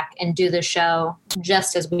come back and do the show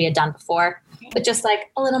just as we had done before, but just like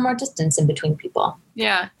a little more distance in between people.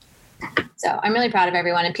 Yeah. So I'm really proud of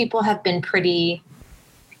everyone, and people have been pretty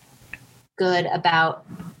good about,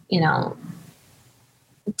 you know,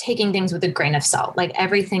 taking things with a grain of salt. Like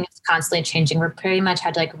everything is constantly changing. We're pretty much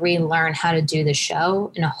had to like relearn how to do the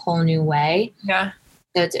show in a whole new way. Yeah.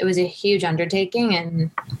 So it was a huge undertaking, and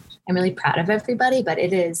I'm really proud of everybody, but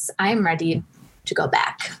I'm ready to go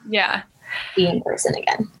back. Yeah. Be in person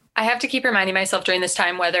again. I have to keep reminding myself during this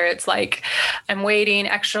time, whether it's like I'm waiting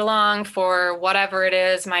extra long for whatever it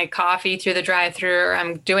is, my coffee through the drive-thru, or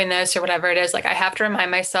I'm doing this or whatever it is, like I have to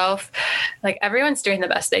remind myself, like everyone's doing the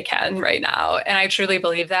best they can right now. And I truly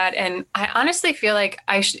believe that. And I honestly feel like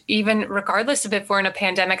I should, even regardless of if we're in a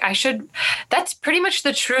pandemic, that's pretty much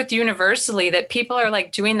the truth universally, that people are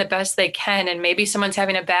like doing the best they can. And maybe someone's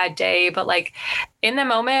having a bad day, but like in the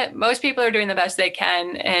moment, most people are doing the best they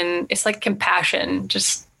can. And it's like compassion,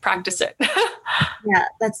 just practice it. Yeah,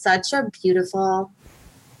 that's such a beautiful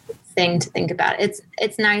thing to think about.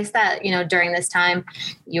 It's nice that, you know, during this time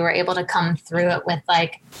you were able to come through it with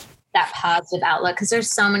like that positive outlook, because there's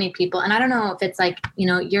so many people, and I don't know if it's like, you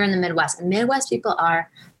know, you're in the Midwest, and Midwest people are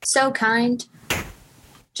so kind.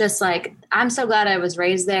 Just like, I'm so glad I was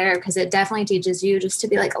raised there, because it definitely teaches you just to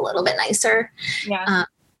be like a little bit nicer. Yeah.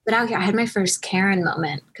 But out here, I had my first Karen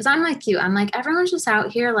moment, because I'm like you. I'm like, everyone's just out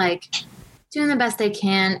here like doing the best they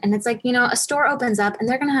can. And it's like, you know, a store opens up and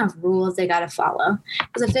they're going to have rules they got to follow.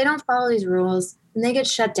 Because if they don't follow these rules, then they get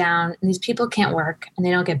shut down and these people can't work and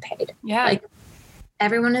they don't get paid. Yeah. Like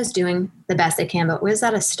everyone is doing the best they can. But was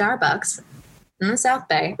at a Starbucks in the South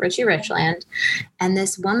Bay, Richie Richland. And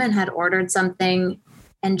this woman had ordered something,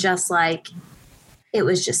 and just like, it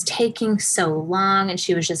was just taking so long, and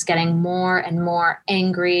she was just getting more and more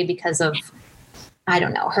angry because of, I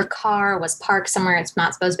don't know, her car was parked somewhere it's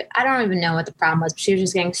not supposed to be. I don't even know what the problem was, but she was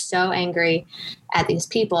just getting so angry at these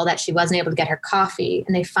people that she wasn't able to get her coffee.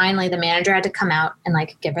 And the manager had to come out and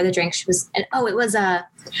like give her the drink. It was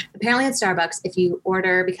apparently at Starbucks, if you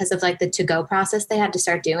order, because of like the to-go process they had to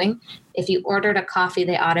start doing, if you ordered a coffee,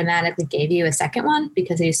 they automatically gave you a second one,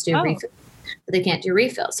 because they used to do refill, but they can't do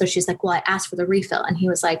refills. So she's like, well, I asked for the refill. And he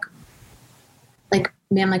was like,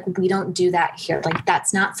 ma'am, like, we don't do that here. Like,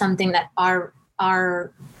 that's not something that our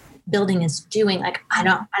building is doing. Like, I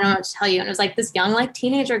don't know what to tell you. And it was like this young, like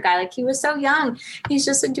teenager guy, like he was so young. He's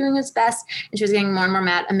just like doing his best. And she was getting more and more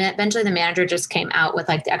mad. Eventually the manager just came out with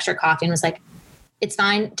like the extra coffee and was like, it's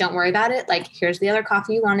fine. Don't worry about it. Like, here's the other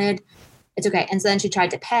coffee you wanted. It's okay. And so then she tried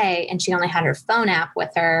to pay, and she only had her phone app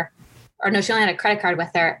with her, or no, she only had a credit card with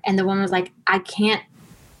her. And the woman was like, I can't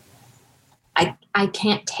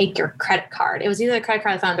take your credit card. It was either the credit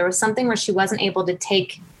card or the phone. There was something where she wasn't able to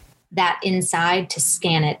take that inside to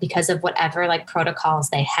scan it because of whatever like protocols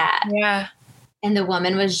they had. Yeah. And the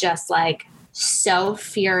woman was just like so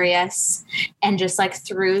furious and just like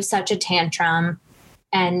threw such a tantrum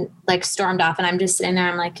and like stormed off. And I'm just sitting there.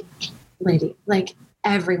 I'm like, lady, like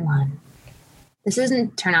everyone, this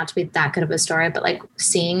doesn't turn out to be that good of a story, but like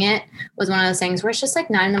seeing it was one of those things where it's just like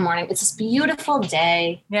 9 a.m. It's this beautiful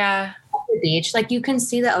day. Yeah. At the beach. Like you can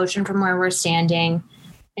see the ocean from where we're standing,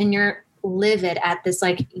 and you're livid at this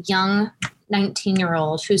like young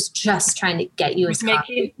 19-year-old who's just trying to get you his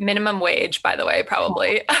coffee. Minimum wage, by the way,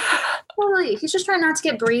 probably. Totally. He's just trying not to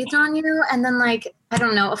get breathed on you, and then like, I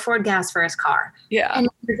don't know, afford gas for his car. Yeah. And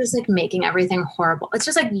you're just like making everything horrible. It's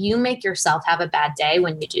just like you make yourself have a bad day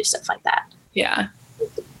when you do stuff like that. Yeah.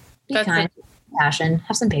 Be kind, passion,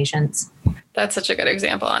 have some patience. That's such a good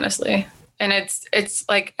example, honestly. And it's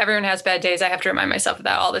like everyone has bad days. I have to remind myself of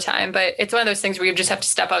that all the time. But it's one of those things where you just have to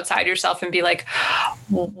step outside yourself and be like,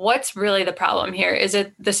 what's really the problem here? Is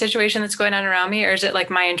it the situation that's going on around me, or is it like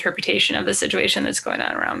my interpretation of the situation that's going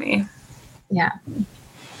on around me? Yeah.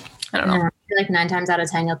 I don't know. I feel like 9 times out of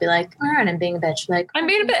 10, you'll be like, all right, I'm being a bitch. Like, I'm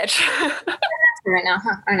being a bitch. right now,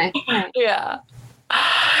 huh? Aren't I? All right. Yeah.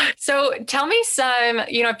 So tell me some,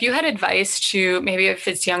 if you had advice to maybe if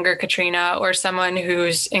it's younger Katrina or someone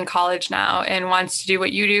who's in college now and wants to do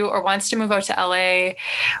what you do or wants to move out to LA,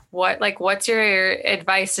 what's your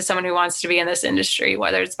advice to someone who wants to be in this industry,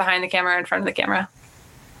 whether it's behind the camera or in front of the camera?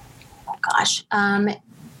 Oh gosh.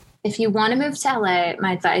 If you want to move to LA,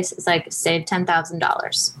 my advice is like save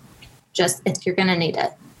 $10,000. Just if you're going to need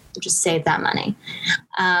it, just save that money.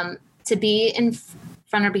 To be in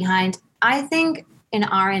front or behind, I think in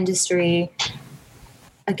our industry,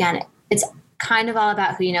 again, it's kind of all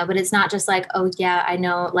about who you know, but it's not just like, oh yeah, I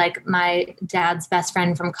know like my dad's best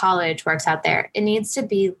friend from college works out there. It needs to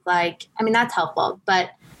be like, I mean, that's helpful,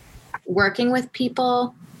 but working with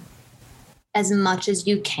people as much as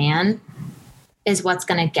you can is what's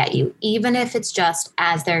going to get you, even if it's just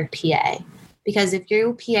as their PA. Because if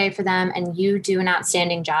you PA for them and you do an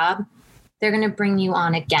outstanding job, they're going to bring you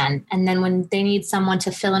on again. And then when they need someone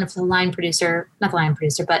to fill in for the line producer, not the line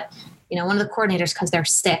producer, but one of the coordinators because they're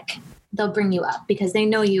sick, they'll bring you up because they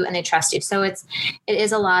know you and they trust you. So it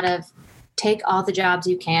is a lot of take all the jobs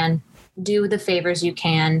you can, do the favors you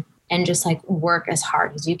can, and just like work as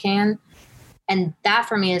hard as you can. And that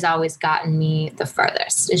for me has always gotten me the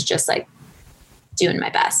furthest, is just like doing my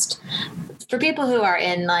best. For people who are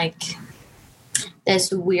in like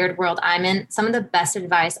this weird world I'm in, some of the best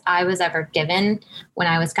advice I was ever given when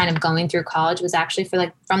I was kind of going through college was actually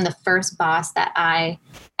from the first boss that I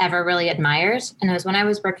ever really admired. And it was when I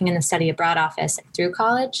was working in the study abroad office through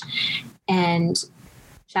college. And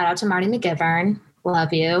shout out to Marty McGivern.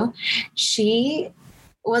 Love you. She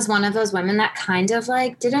was one of those women that kind of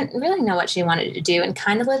like didn't really know what she wanted to do and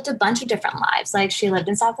kind of lived a bunch of different lives. Like she lived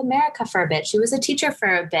in South America for a bit. She was a teacher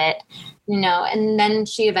for a bit, and then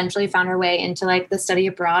she eventually found her way into like the study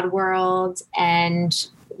abroad world and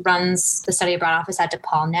runs the study abroad office at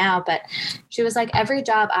DePaul now. But she was like, every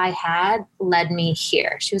job I had led me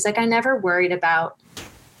here. She was like, I never worried about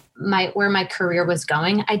where my career was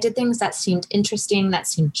going. I did things that seemed interesting, that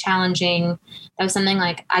seemed challenging. That was something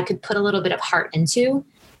like I could put a little bit of heart into.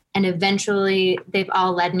 And eventually they've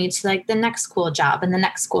all led me to like the next cool job and the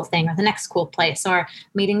next cool thing or the next cool place or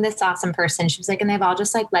meeting this awesome person. She was like, and they've all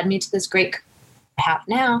just like led me to this great career I have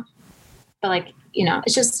now. But like,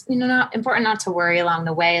 it's just, not important not to worry along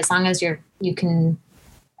the way, as long as you can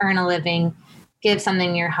earn a living, give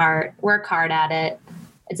something your heart, work hard at it.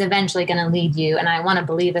 It's eventually going to lead you. And I want to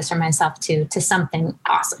believe this for myself too, to something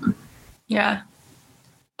awesome. Yeah.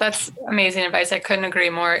 That's amazing advice. I couldn't agree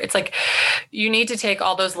more. It's like you need to take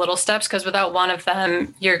all those little steps because without one of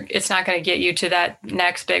them, it's not going to get you to that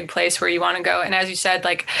next big place where you want to go. And as you said,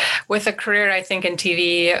 like with a career, I think in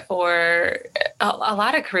TV or a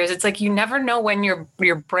lot of careers, it's like you never know when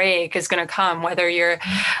your break is going to come, whether you're,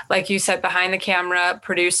 like you said, behind the camera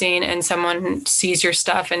producing and someone sees your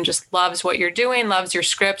stuff and just loves what you're doing, loves your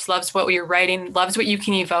scripts, loves what you're writing, loves what you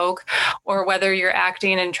can evoke, or whether you're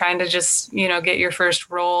acting and trying to just, get your first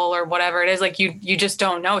role or whatever it is. Like you just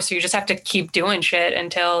don't know. So you just have to keep doing shit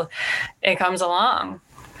until it comes along.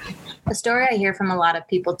 The story I hear from a lot of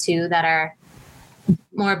people too that are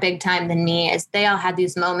more big time than me is they all had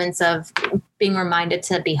these moments of being reminded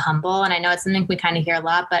to be humble. And I know it's something we kind of hear a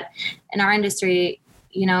lot, but in our industry,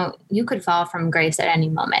 you could fall from grace at any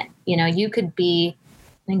moment. You could be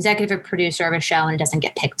an executive producer of a show and it doesn't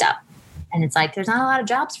get picked up. And it's like, there's not a lot of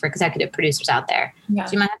jobs for executive producers out there. Yeah.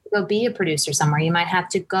 So you might have to go be a producer somewhere. You might have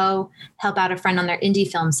to go help out a friend on their indie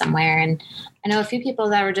film somewhere. And I know a few people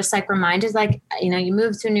that were just like reminded, like, you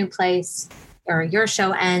move to a new place or your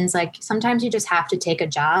show ends. Like sometimes you just have to take a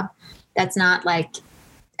job that's not like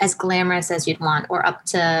as glamorous as you'd want or up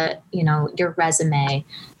to, your resume,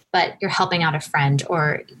 but you're helping out a friend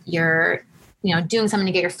or you're, doing something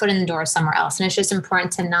to get your foot in the door somewhere else. And it's just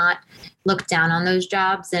important to not look down on those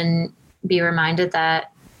jobs and be reminded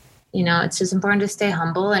that, it's just important to stay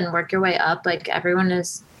humble and work your way up. Like everyone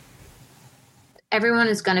is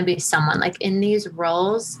going to be someone. Like in these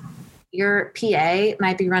roles, your PA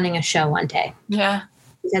might be running a show one day. Yeah.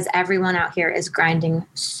 Because everyone out here is grinding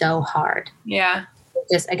so hard. Yeah.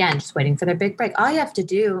 Just waiting for their big break. All you have to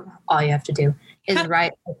do is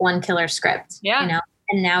write one killer script. Yeah.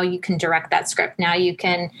 And now you can direct that script. Now you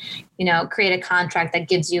can, create a contract that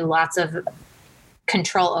gives you lots of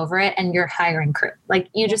control over it and you're hiring crew. Like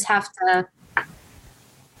you just have to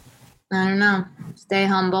I don't know. Stay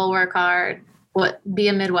humble, work hard, be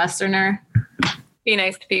a Midwesterner. Be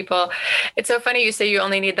nice to people. It's so funny you say you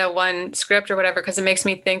only need that one script or whatever, because it makes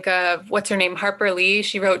me think of, what's her name? Harper Lee.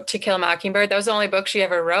 She wrote To Kill a Mockingbird. That was the only book she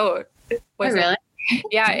ever wrote. Really?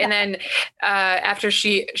 Yeah. And then after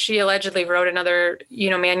she allegedly wrote another,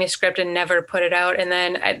 manuscript and never put it out. And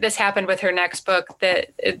then this happened with her next book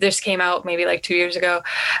this came out maybe like 2 years ago.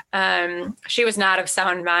 She was not of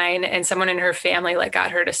sound mind, and someone in her family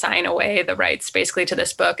got her to sign away the rights basically to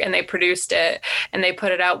this book, and they produced it and they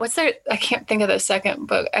put it out. I can't think of the second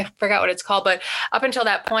book. I forgot what it's called, but up until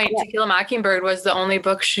that point, To Kill a Mockingbird was the only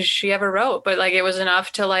book she ever wrote, but it was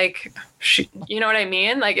enough to you know what I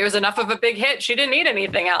mean? It was enough of a big hit. She didn't need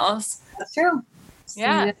anything else. That's true.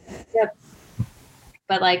 Yeah. Yep.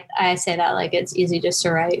 But I say that it's easy just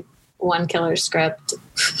to write one killer script.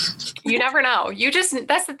 You never know.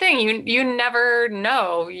 That's the thing. You never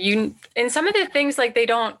know. And some of the things they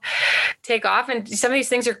don't take off, and some of these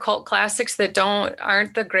things are cult classics that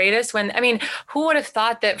aren't the greatest. Who would have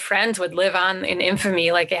thought that Friends would live on in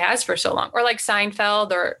infamy like it has for so long, or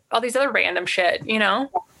Seinfeld, or all these other random shit,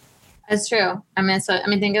 That's true.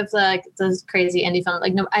 Think of those crazy indie films.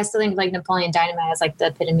 I still think Napoleon Dynamite is the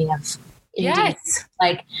epitome of indie. Yes.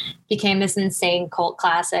 Became this insane cult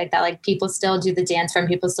classic that people still do the dance from,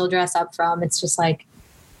 people still dress up from. It's just and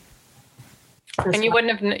you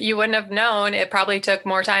wouldn't have known. It probably took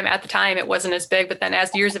more time at the time. It wasn't as big, but then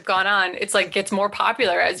as years have gone on, it's gets more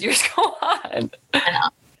popular as years go on. I know.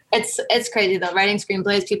 It's crazy though. Writing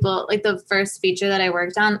screenplays, people the first feature that I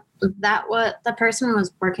worked on, the person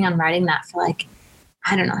was working on writing that for 3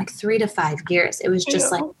 to 5 years. It was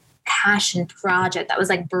just passion project that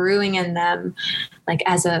was brewing in them,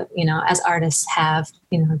 as artists have,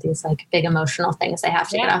 these big emotional things they have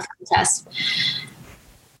to get off the test.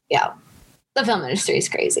 Yeah. The film industry is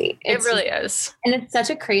crazy. It really is. And it's such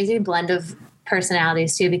a crazy blend of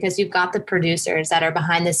personalities too, because you've got the producers that are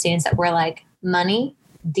behind the scenes that were money,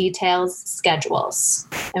 details, schedules,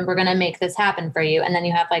 and we're going to make this happen for you. And then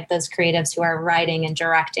you have those creatives who are writing and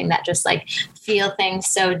directing that just feel things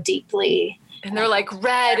so deeply. And they're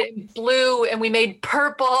red and blue, and we made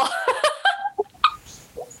purple.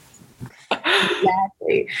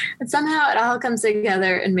 Exactly. And somehow it all comes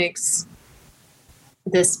together and makes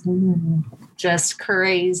this just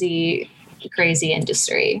crazy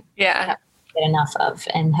industry. Yeah. That we get enough of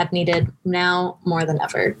and have needed now more than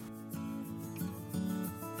ever.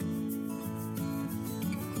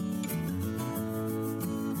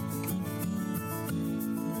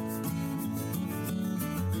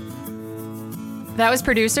 That was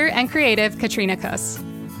producer and creative Katrina Kuss.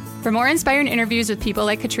 For more inspiring interviews with people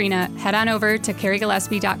like Katrina, head on over to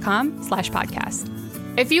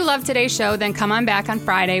carriegillespie.com/podcast. If you love today's show, then come on back on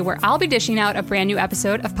Friday, where I'll be dishing out a brand new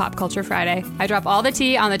episode of Pop Culture Friday. I drop all the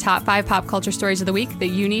tea on the top 5 pop culture stories of the week that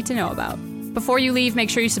you need to know about. Before you leave, make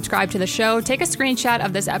sure you subscribe to the show, take a screenshot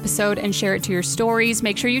of this episode and share it to your stories.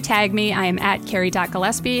 Make sure you tag me. I am at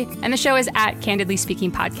Carrie.Gillespie, and the show is at Candidly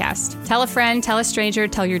Speaking Podcast. Tell a friend, tell a stranger,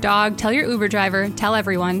 tell your dog, tell your Uber driver, tell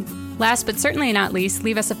everyone. Last but certainly not least,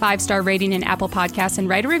 leave us a 5-star rating in Apple Podcasts and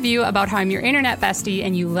write a review about how I'm your internet bestie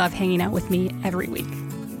and you love hanging out with me every week.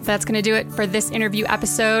 That's going to do it for this interview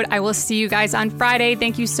episode. I will see you guys on Friday.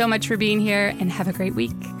 Thank you so much for being here, and have a great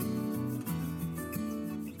week.